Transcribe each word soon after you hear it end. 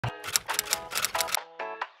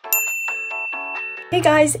Hey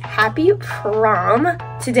guys, happy prom!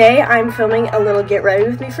 Today I'm filming a little get ready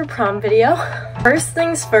with me for prom video. First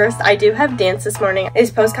things first, I do have dance this morning. It's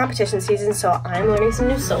post-competition season, so I'm learning some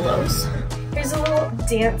new solos. Here's a little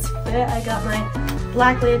dance fit. I got my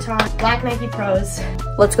black leotard, black Nike Pros.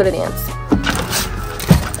 Let's go to dance.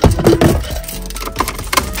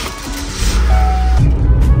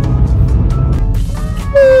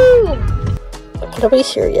 Woo!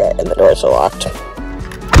 Nobody's here yet and the doors are locked.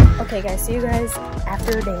 Okay guys, see you guys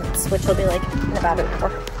after dance, which will be like in about an hour.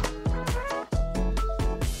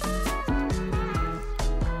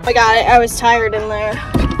 I got it. I was tired in there.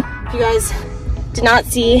 If you guys did not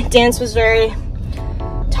see, dance was very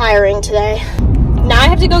tiring today. Now I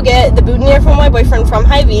have to go get the boutonniere from my boyfriend from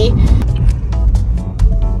Hy-Vee.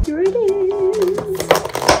 Here it is.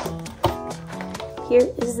 Here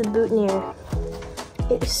is the boutonniere.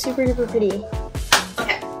 It is super duper pretty.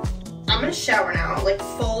 I'm gonna shower now, like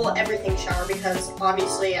full everything shower, because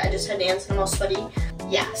obviously I just had dance and I'm all sweaty.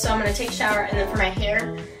 Yeah, so I'm gonna take a shower, and then for my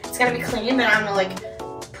hair, it's gonna be clean, but I'm gonna like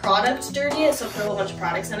product dirty it, so put a whole bunch of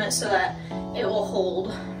products in it so that it will hold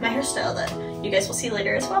my hairstyle that you guys will see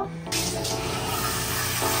later as well.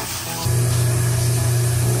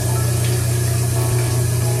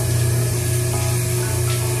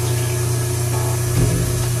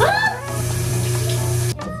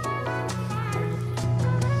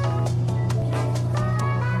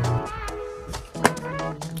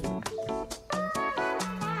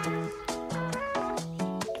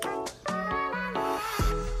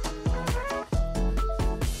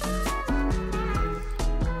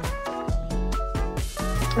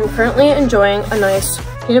 I'm currently enjoying a nice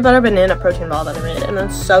peanut butter banana protein ball that I made, and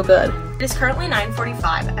it's so good. It is currently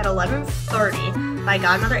 9:45. At 11:30, my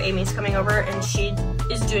godmother Amy's coming over, and she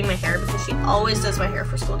is doing my hair because she always does my hair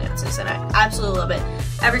for school dances, and I absolutely love it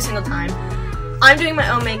every single time. I'm doing my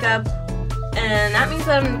own makeup, and that means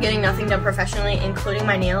that I'm getting nothing done professionally, including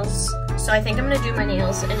my nails. So I think I'm gonna do my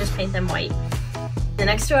nails and just paint them white. The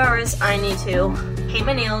next 2 hours, I need to paint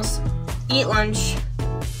my nails, eat lunch,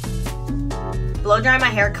 blow dry my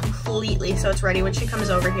hair completely so it's ready when she comes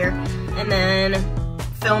over here, and then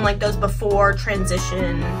film like those before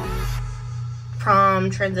transition, prom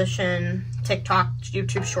transition, TikTok,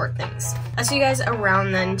 YouTube short things. I'll see you guys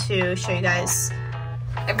around then to show you guys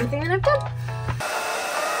everything that I've done.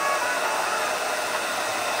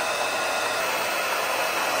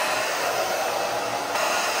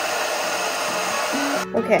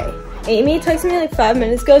 Okay, Amy texted me like 5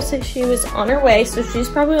 minutes ago, so she was on her way, so she's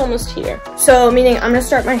probably almost here. So, meaning I'm gonna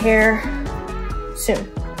start my hair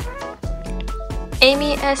soon.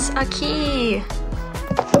 Amy es aquí.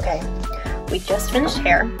 Okay, we just finished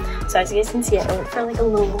hair. So as you guys can see, I went for like a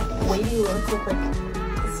little wavy look with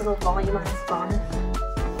like this little volumized bun.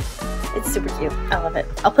 It's super cute, I love it.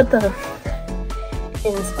 I'll put the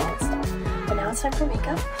inspo and stuff. But now it's time for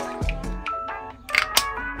makeup.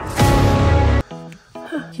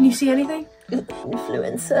 Can you see anything?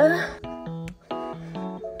 Influencer.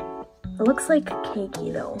 It looks like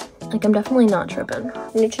cakey though. Like I'm definitely not tripping.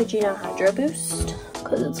 Neutrogena Hydro Boost,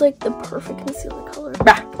 because it's like the perfect concealer color.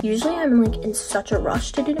 Bah. Usually I'm like in such a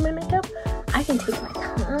rush to do my makeup. I can take my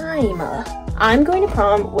time. I'm going to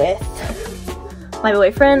prom with my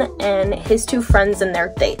boyfriend and his 2 friends and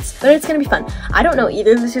their dates, but it's gonna be fun. I don't know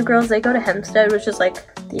either of the 2 girls. They go to Hempstead, which is like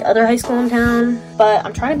the other high school in town, but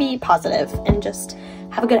I'm trying to be positive and just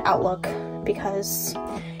have a good outlook because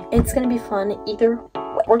it's gonna be fun. Either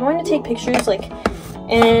we're going to take pictures like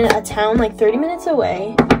in a town like 30 minutes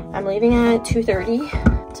away. I'm leaving at 2:30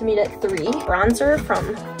 to meet at 3. Bronzer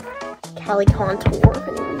from Cali Contour, if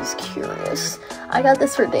anybody's curious. I got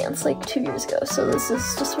this for dance like 2 years ago, so this is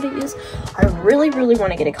just what I use. I really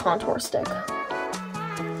want to get a contour stick.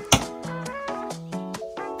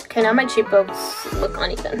 Okay, now my cheekbones look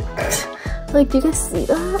uneven. Like, do you guys see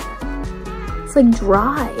that? It's like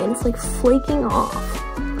dry and it's like flaking off.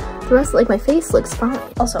 The rest, like my face looks fine.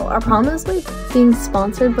 Also, our prom is like being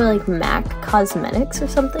sponsored by like MAC Cosmetics or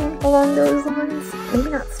something along those lines. Maybe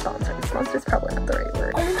not sponsored. Sponsored's probably not the right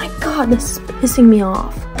word. Oh my god, this is pissing me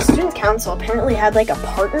off. Student Council apparently had like a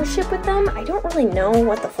partnership with them. I don't really know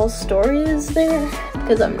what the full story is there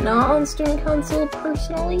because I'm not on Student Council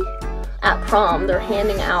personally. At prom, they're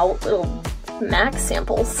handing out little MAC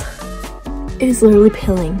samples. It is literally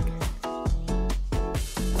pilling.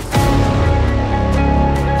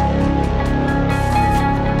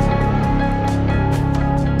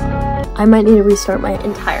 I might need to restart my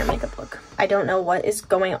entire makeup look. I don't know what is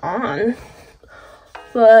going on,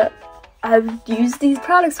 but I've used these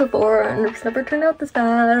products before and it's never turned out this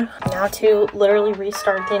bad. Now to literally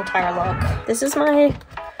restart the entire look. This is my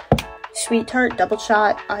Sweet Tart Double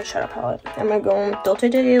Shot Eyeshadow Palette. I'm gonna go Dulce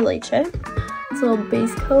de Leche. It's a little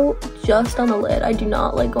base coat just on the lid. I do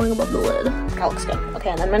not like going above the lid. That looks good. Okay,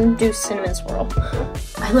 and then I'm gonna do Cinnamon Swirl.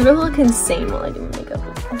 I literally look insane while I do my makeup.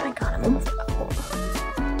 Oh my god, I'm almost out.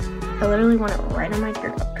 I literally want it right on my tear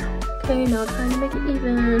duct. Okay, now trying to make it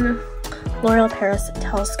even. L'Oreal Paris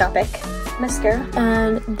Telescopic Mascara.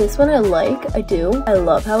 And this one I like, I do. I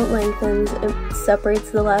love how it lengthens, it separates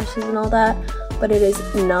the lashes and all that, but it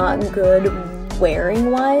is not good wearing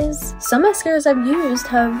wise. Some mascaras I've used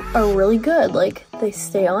are really good. Like, they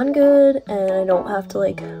stay on good and I don't have to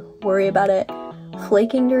like worry about it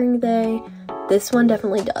flaking during the day. This one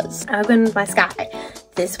definitely does. I've been my Sky.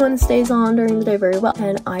 This one stays on during the day very well,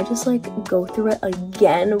 and I just like go through it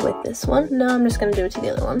again with this one. No, I'm just gonna do it to the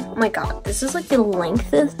other one. Oh my god, this is like the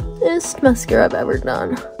lengthiest mascara I've ever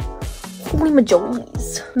done. Holy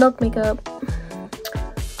majolies. Milk Makeup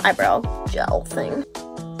eyebrow gel thing.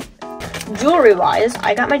 Jewelry wise,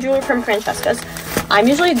 I got my jewelry from Francesca's. I'm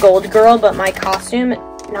usually a gold girl, but my costume,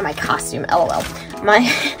 not my costume, lol.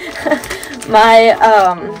 My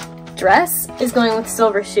dress is going with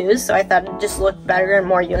silver shoes, so I thought it just looked better and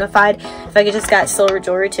more unified if I could just got silver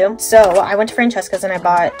jewelry too. So I went to Francesca's and I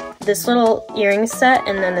bought this little earring set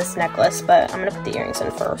and then this necklace, but I'm gonna put the earrings in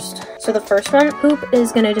first. So the first one, hoop,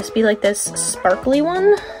 is gonna just be like this sparkly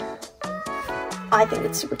one. I think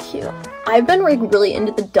it's super cute. I've been like really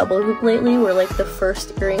into the double hoop lately, where like the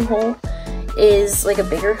first earring hole is like a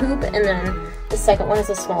bigger hoop and then the second one is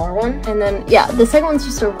a smaller one. And then, yeah, the second one's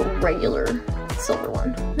just a regular silver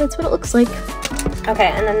one. That's what it looks like. Okay,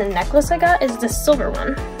 and then the necklace I got is the silver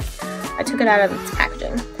one. I took it out of its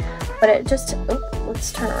packaging, but it just, oh,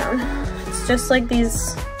 let's turn around. It's just like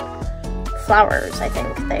these flowers, I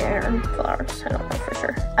think they are flowers. I don't know for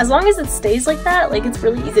sure. As long as it stays like that, like it's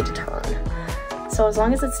really easy to turn. So as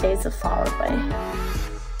long as it stays the flower way.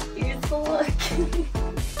 Here's the look.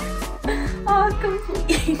 Oh,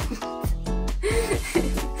 complete.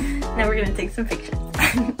 Now we're gonna take some pictures.